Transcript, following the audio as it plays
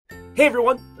Hey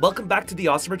everyone, welcome back to the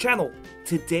AWESMR channel.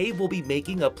 Today we'll be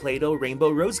making a Play-Doh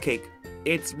rainbow rose cake.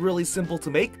 It's really simple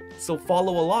to make, so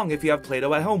follow along if you have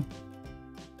Play-Doh at home.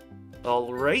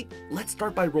 Alright, let's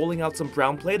start by rolling out some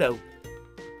brown Play-Doh.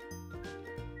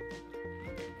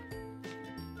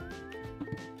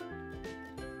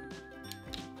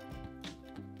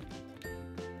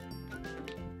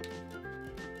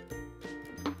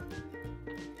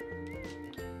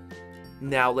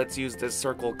 Now let's use this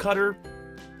circle cutter.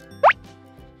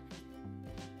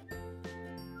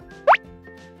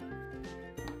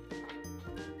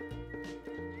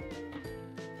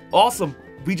 Awesome!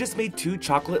 We just made 2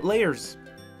 chocolate layers.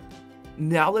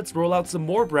 Now let's roll out some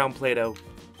more brown Play-Doh.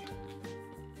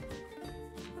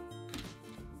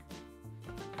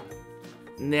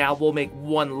 Now we'll make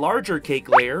 1 larger cake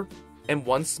layer and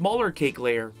 1 smaller cake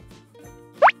layer.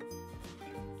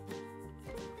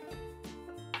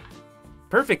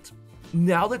 Perfect!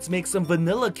 Now let's make some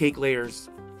vanilla cake layers.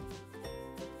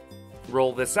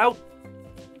 Roll this out.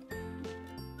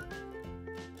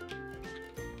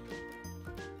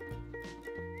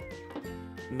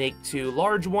 Make 2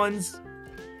 large ones.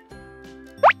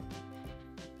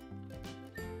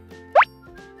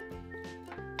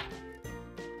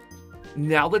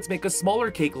 Now let's make a smaller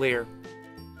cake layer.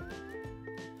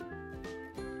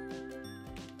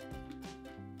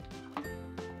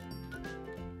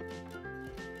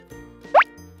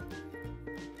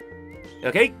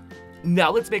 Okay, now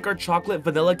let's make our chocolate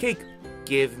vanilla cake.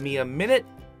 Give me a minute.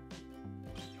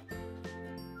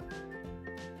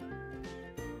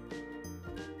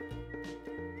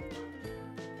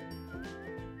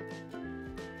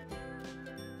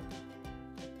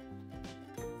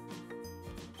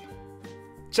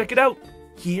 Check it out!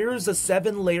 Here's a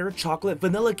 7-layer chocolate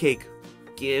vanilla cake.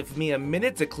 Give me a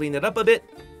minute to clean it up a bit.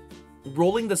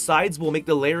 Rolling the sides will make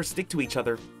the layers stick to each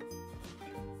other.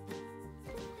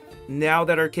 Now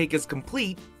that our cake is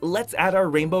complete, let's add our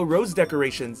rainbow rose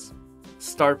decorations.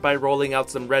 Start by rolling out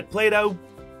some red Play-Doh.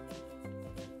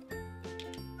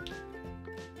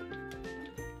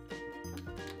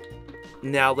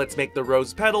 Now let's make the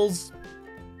rose petals.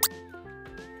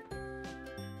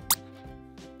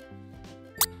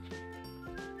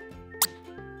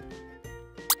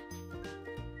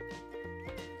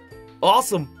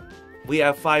 Awesome! We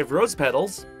have 5 rose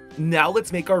petals. Now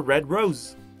let's make our red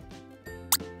rose.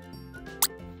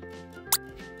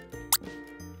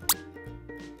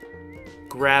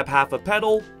 Grab half a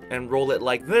petal and roll it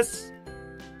like this.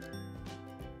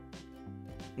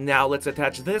 Now let's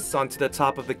attach this onto the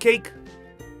top of the cake.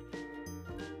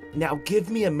 Now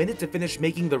give me a minute to finish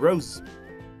making the rose.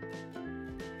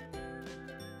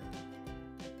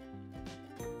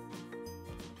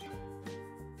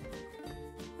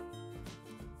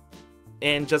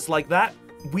 And just like that,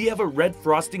 we have a red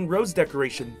frosting rose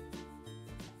decoration.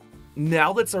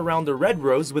 Now let's surround the red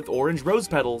rose with orange rose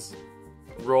petals.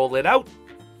 Roll it out.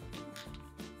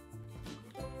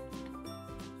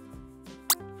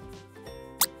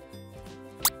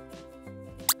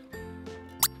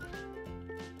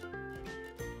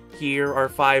 Here are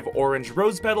 5 orange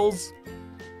rose petals.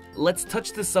 Let's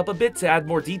touch this up a bit to add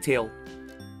more detail.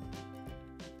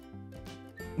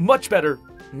 Much better!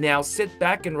 Now sit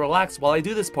back and relax while I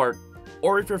do this part.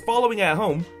 Or if you're following at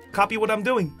home, copy what I'm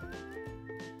doing.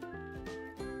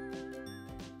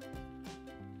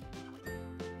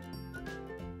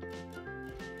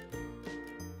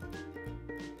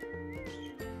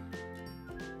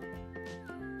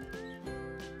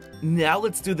 Now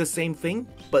let's do the same thing,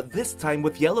 but this time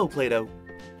with yellow Play-Doh.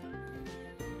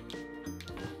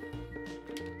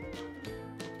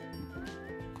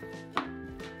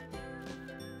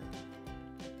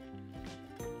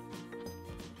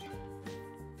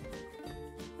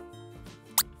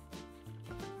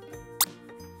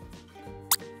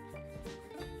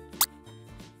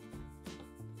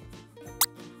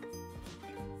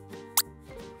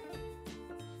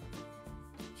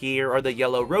 Here are the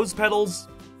yellow rose petals.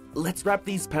 Let's wrap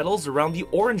these petals around the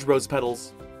orange rose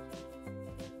petals.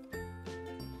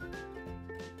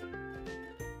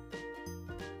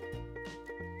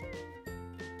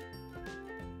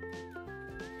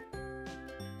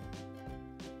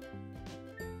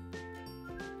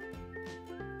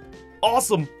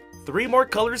 Awesome! 3 more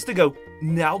colors to go.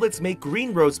 Now let's make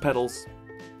green rose petals.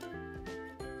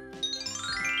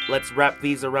 Let's wrap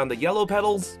these around the yellow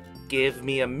petals. Give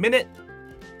me a minute.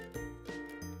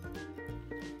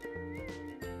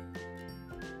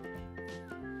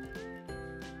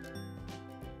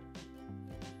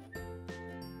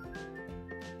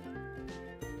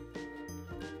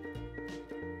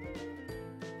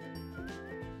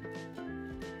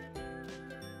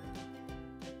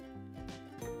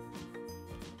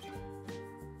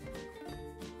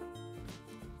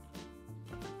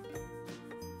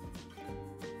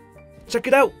 Check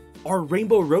it out! Our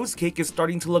rainbow rose cake is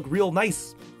starting to look real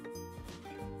nice.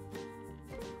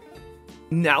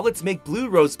 Now let's make blue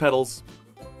rose petals.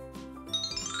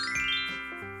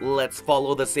 Let's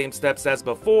follow the same steps as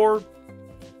before.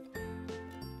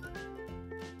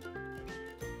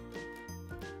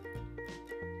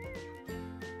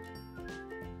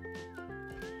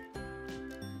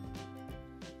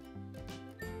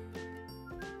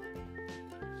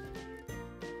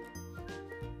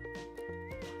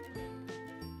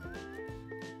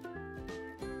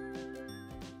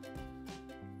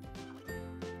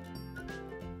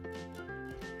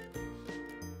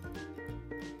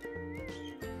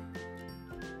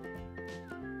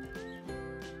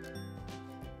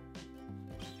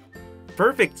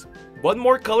 Perfect! One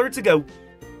more color to go.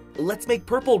 Let's make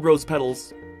purple rose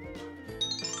petals.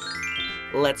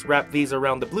 Let's wrap these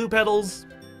around the blue petals.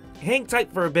 Hang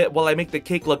tight for a bit while I make the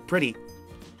cake look pretty.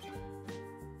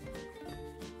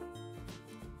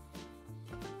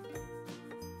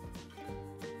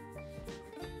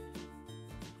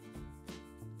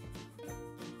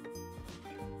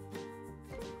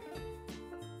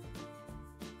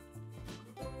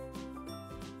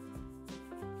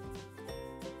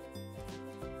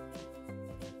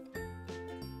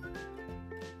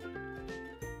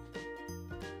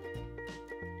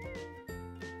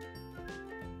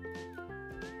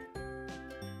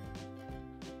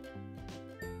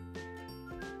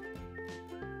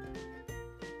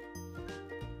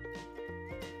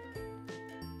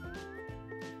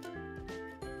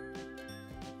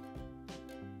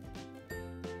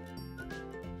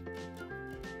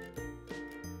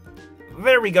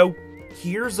 There we go!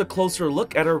 Here's a closer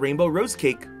look at our rainbow rose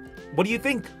cake. What do you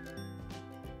think?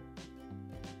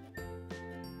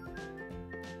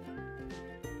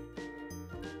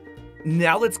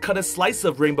 Now let's cut a slice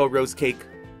of rainbow rose cake.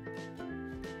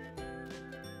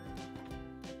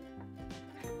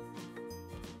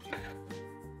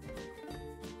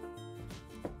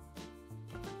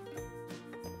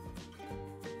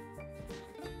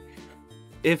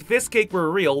 If this cake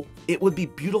were real, it would be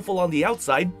beautiful on the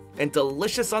outside and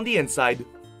delicious on the inside.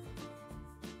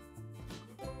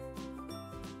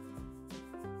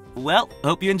 Well,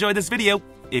 hope you enjoyed this video.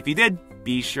 If you did,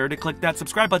 be sure to click that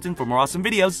subscribe button for more awesome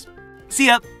videos. See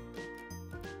ya!